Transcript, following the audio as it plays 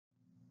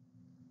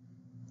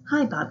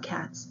Hi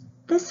Bobcats!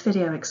 This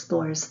video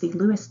explores the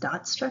Lewis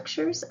dot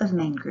structures of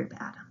main group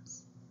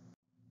atoms.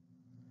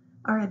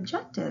 Our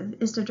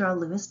objective is to draw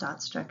Lewis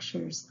dot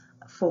structures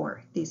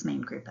for these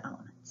main group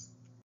elements.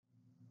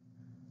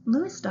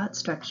 Lewis dot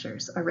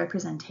structures are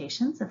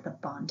representations of the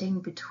bonding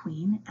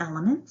between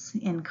elements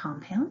in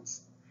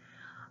compounds.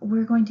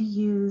 We're going to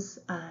use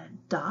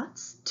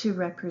dots to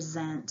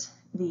represent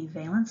the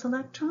valence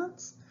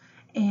electrons,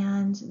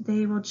 and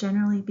they will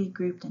generally be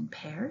grouped in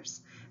pairs.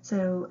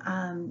 So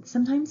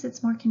sometimes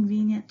it's more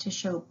convenient to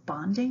show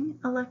bonding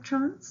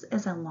electrons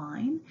as a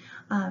line,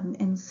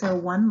 and so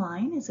one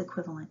line is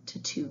equivalent to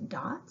two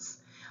dots.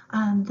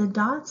 The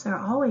dots are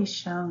always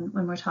shown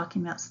when we're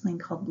talking about something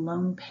called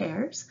lone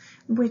pairs,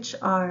 which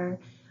are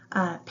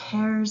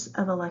pairs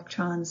of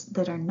electrons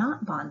that are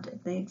not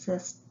bonded. They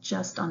exist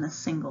just on a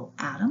single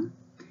atom,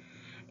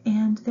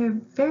 and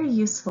they're very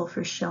useful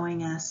for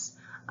showing us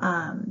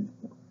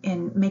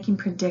in making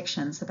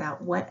predictions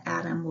about what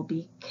atom will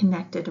be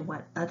connected to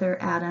what other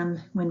atom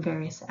when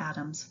various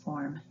atoms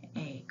form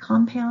a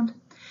compound.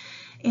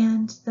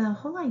 And the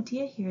whole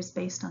idea here is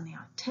based on the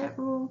octet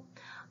rule,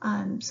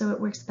 so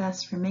it works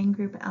best for main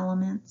group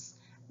elements,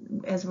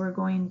 as we're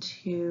going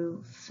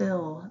to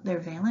fill their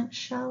valence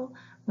shell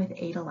with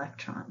 8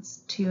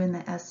 electrons, 2 in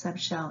the S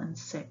subshell and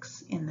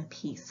 6 in the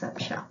P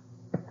subshell.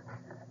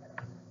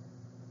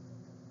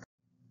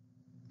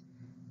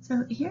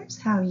 So here's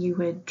how you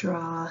would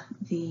draw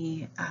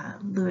the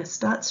Lewis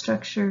dot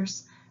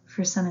structures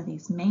for some of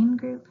these main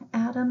group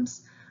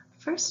atoms.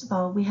 First of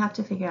all, we have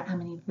to figure out how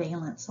many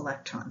valence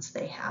electrons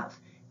they have.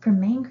 For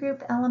main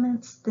group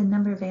elements, the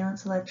number of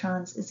valence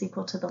electrons is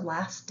equal to the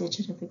last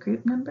digit of the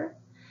group number.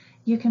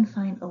 You can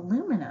find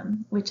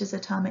aluminum, which is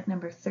atomic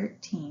number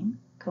 13,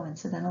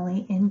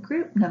 coincidentally in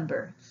group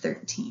number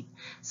 13.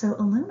 So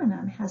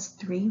aluminum has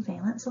 3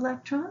 valence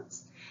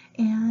electrons,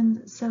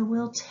 and so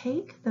we'll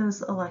take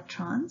those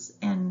electrons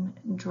and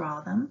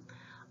draw them,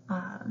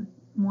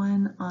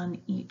 one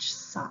on each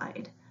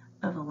side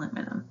of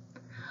aluminum.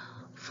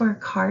 For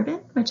carbon,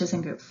 which is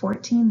in group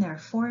 14, there are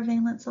 4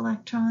 valence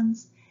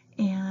electrons,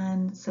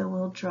 and so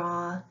we'll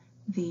draw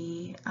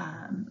the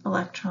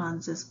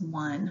electrons as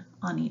 1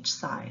 on each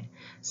side.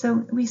 So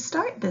we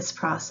start this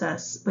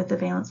process with the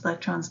valence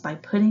electrons by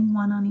putting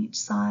 1 on each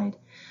side.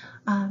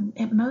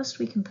 At most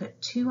we can put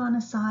 2 on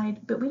a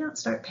side, but we don't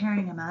start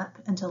pairing them up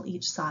until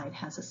each side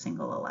has a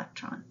single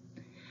electron.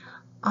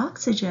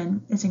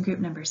 Oxygen is in group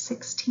number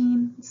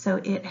 16, so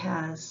it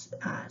has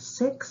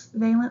 6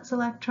 valence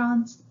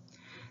electrons.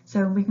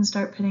 So we can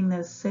start putting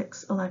those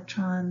 6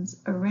 electrons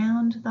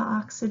around the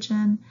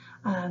oxygen.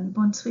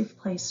 Once we've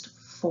placed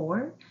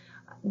 4,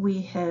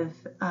 we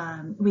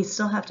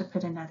still have to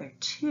put another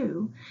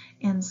 2,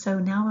 and so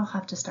now we'll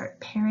have to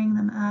start pairing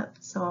them up.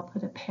 So I'll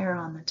put a pair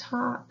on the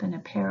top and a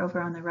pair over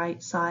on the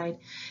right side.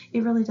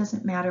 It really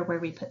doesn't matter where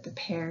we put the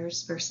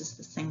pairs versus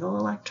the single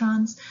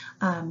electrons,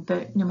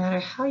 but no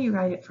matter how you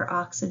write it for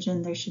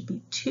oxygen, there should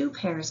be 2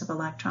 pairs of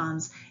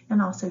electrons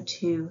and also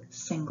 2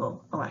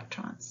 single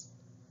electrons.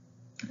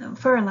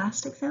 For our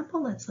last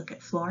example, let's look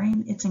at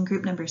fluorine. It's in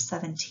group number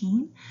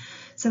 17,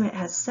 so it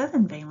has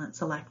 7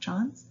 valence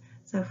electrons.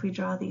 So if we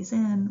draw these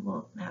in,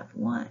 we'll have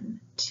 1,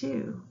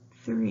 2,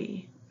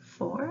 3,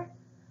 4,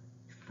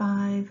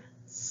 5,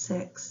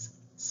 6,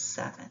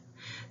 7.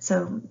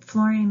 So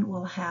fluorine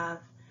will have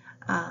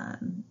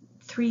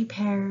 3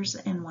 pairs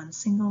and 1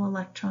 single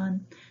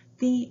electron.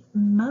 The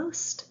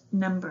largest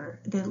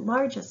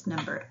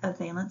number of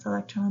valence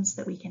electrons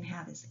that we can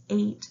have is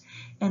 8,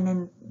 and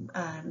then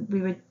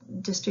we would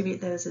distribute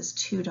those as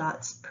 2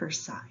 dots per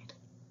side.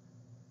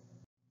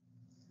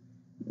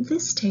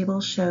 This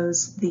table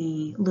shows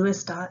the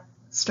Lewis dot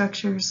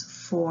structures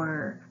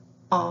for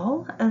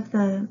all of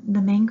the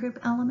main group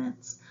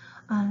elements.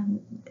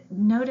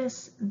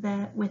 Notice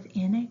that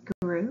within a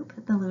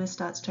group, the Lewis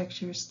dot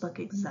structures look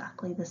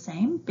exactly the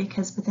same,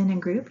 because within a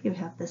group you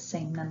have the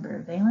same number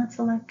of valence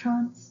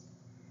electrons.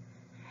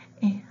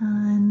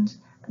 And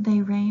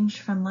they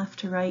range from left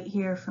to right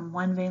here, from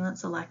 1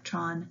 valence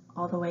electron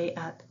all the way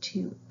up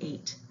to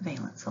 8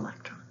 valence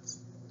electrons.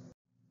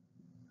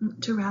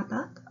 To wrap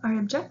up, our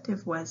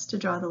objective was to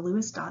draw the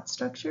Lewis dot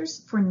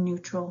structures for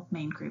neutral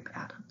main group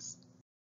atoms.